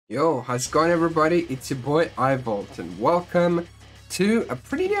Yo, how's it going everybody? It's your boy iVolt and welcome to a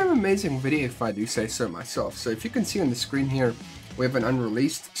pretty damn amazing video if I do say so myself. So if you can see on the screen here, we have an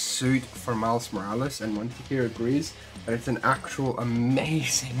unreleased suit for Miles Morales and one here agrees that it's an actual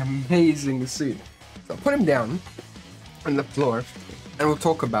amazing suit. So I'll put him down on the floor and we'll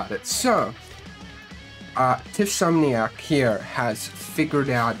talk about it. So, tiffsomniac here has figured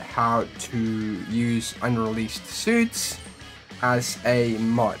out how to use unreleased suits as a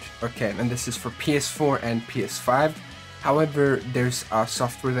mod. Okay, and this is for PS4 and PS5. However, there's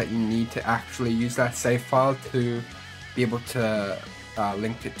software that you need to actually use that save file to be able to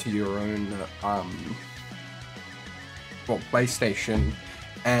link it to your own PlayStation,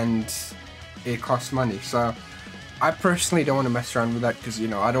 and it costs money. So I personally don't want to mess around with that because, you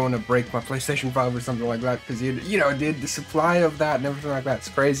know, I don't want to break my PlayStation 5 or something like that because, you know, dude, the supply of that and everything like that's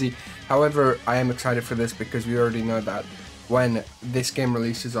crazy. However, I am excited for this because we already know that when this game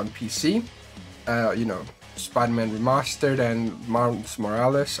releases on PC, you know, Spider-Man Remastered and Miles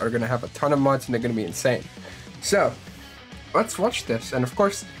Morales are going to have a ton of mods and they're going to be insane. So, let's watch this. And of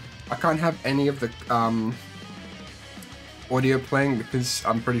course, I can't have any of the audio playing because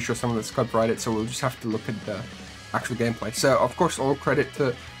I'm pretty sure some of it's copyrighted, so we'll just have to look at the actual gameplay. So, of course, all credit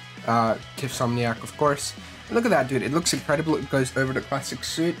to tiffsomniac, of course. And look at that, dude. It looks incredible. It goes over the classic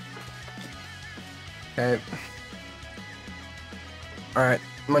suit. Okay. Alright,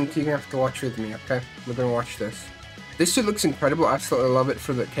 Monkey, you're gonna have to watch with me, okay? We're gonna watch this. This suit looks incredible. I absolutely love it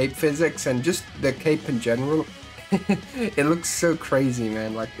for the cape physics and just the cape in general. It looks so crazy,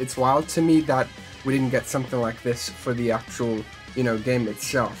 man. Like, it's wild to me that we didn't get something like this for the actual, you know, game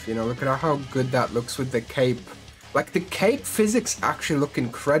itself. You know, look at how good that looks with the cape. Like, the cape physics actually look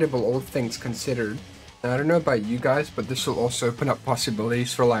incredible, all things considered. Now, I don't know about you guys, but this will also open up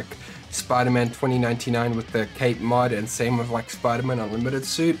possibilities for, like, Spider-Man 2099 with the cape mod, and same with like Spider-Man Unlimited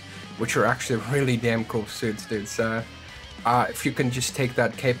suit, which are actually really damn cool suits, dude. So if you can just take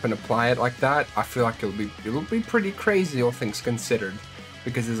that cape and apply it like that, I feel like it'll be pretty crazy, all things considered,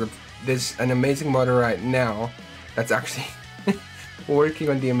 because there's an amazing modder right now that's actually working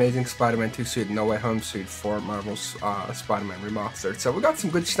on the amazing Spider-Man 2 suit, No Way Home suit for Marvel's Spider-Man Remastered. So we got some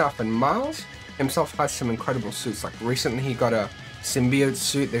good stuff, and Miles himself has some incredible suits. Like recently he got a symbiote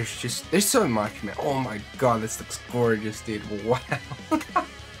suit. There's so much, man. Oh my god, this looks gorgeous, dude. Wow.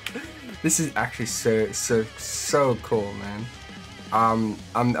 This is actually so cool, man.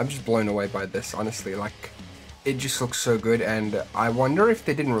 I'm just blown away by this, honestly. Like, it just looks so good, and I wonder if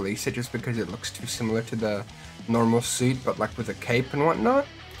they didn't release it just because it looks too similar to the normal suit, but like with a cape and whatnot.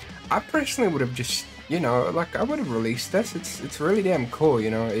 I personally would have just, you know, like, I would have released this. It's really damn cool, you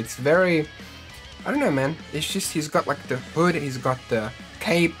know. It's very, I don't know, man. It's just, he's got like the hood, he's got the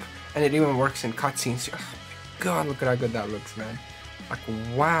cape, and it even works in cutscenes. Oh my god, look at how good that looks, man. Like,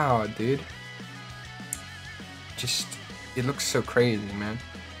 wow, dude. Just, it looks so crazy, man.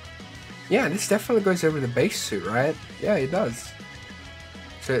 Yeah, this definitely goes over the base suit, right? Yeah, it does.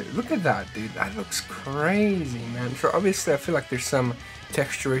 So, look at that, dude. That looks crazy, man. So, obviously, I feel like there's some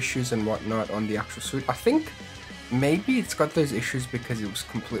texture issues and whatnot on the actual suit. I think maybe it's got those issues because it was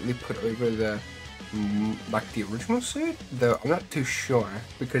completely put over the like the original suit, though I'm not too sure,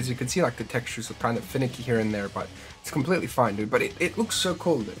 because you can see like the textures are kind of finicky here and there, but it's completely fine, dude. But it looks so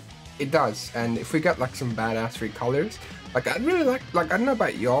cool, dude. It does. And if we got like some badass recolors, like I'd really like I don't know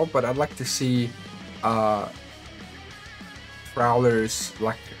about y'all, but I'd like to see Prowler's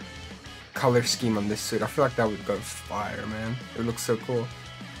like color scheme on this suit. I feel like that would go fire, man. It looks so cool.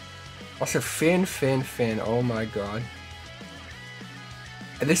 Also, Finn, oh my god.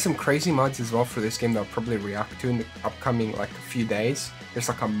 And there's some crazy mods as well for this game that I'll probably react to in the upcoming like a few days. There's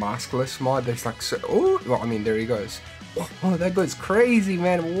like a maskless mod. There's like well, I mean, there he goes. Oh, that goes crazy,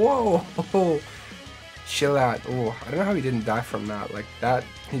 man. Whoa, chill out. Oh, I don't know how he didn't die from that. Like that,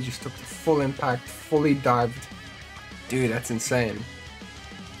 he just took the full impact, fully dived. Dude, that's insane.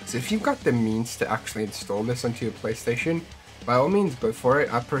 So if you've got the means to actually install this onto your PlayStation, by all means, go for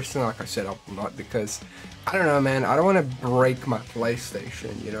it. I personally, like I said, I'll not, because I don't know, man. I don't want to break my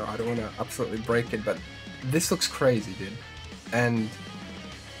PlayStation, you know. I don't want to absolutely break it, but this looks crazy, dude. And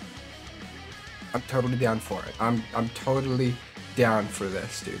I'm totally down for it. I'm totally down for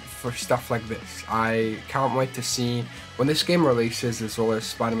this, dude. For stuff like this. I can't wait to see when this game releases, as well as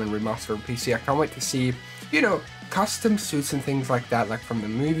Spider-Man Remastered on PC. I can't wait to see, you know, custom suits and things like that, like from the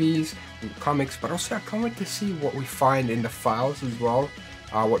movies and comics, but also I can't wait to see what we find in the files as well,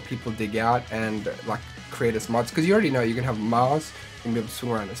 what people dig out and like create as mods, because you already know you can have Miles, you can be able to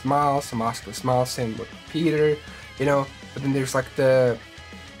swing around as Miles, some maskless Miles, same with Peter, you know. But then there's like the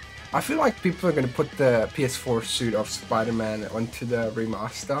I feel like people are gonna put the PS4 suit of Spider-Man onto the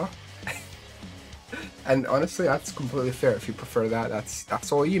remaster. And honestly, that's completely fair. If you prefer that,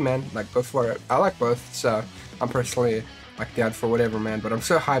 that's all you, man. Like, go for it. I like both, so I'm personally like down for whatever, man. But I'm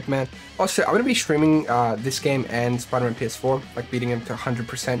so hyped, man. Also, I'm gonna be streaming this game and Spider-Man PS4, like beating him to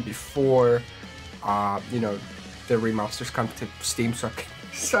 100% before, you know, the remasters come to Steam, so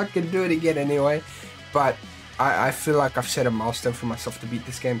I can do it again anyway. But I feel like I've set a milestone for myself to beat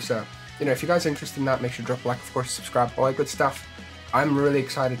this game. So, you know, if you guys are interested in that, make sure to drop a like, of course, subscribe, all that good stuff. I'm really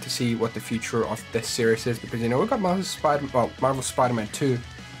excited to see what the future of this series is, because, you know, we've got Marvel Spider-Man 2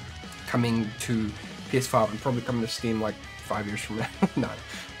 coming to PS5 and probably coming to Steam like 5 years from now. No,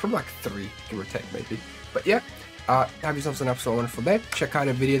 probably like 3, give or take, maybe. But yeah, have yourselves an absolutely wonderful day. Check out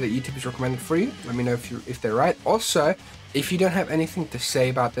a video that YouTube has recommended for you. Let me know if they're right. Also, if you don't have anything to say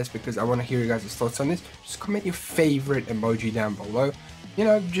about this, because I want to hear you guys' thoughts on this, just comment your favorite emoji down below. You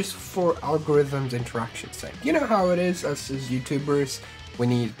know, just for algorithms interaction's sake. You know how it is, us as YouTubers, we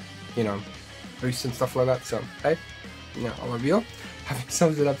need, you know, boosts and stuff like that. So, hey, you know, I love you all. Have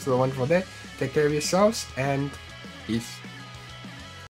yourselves an absolutely wonderful day. Take care of yourselves, and peace.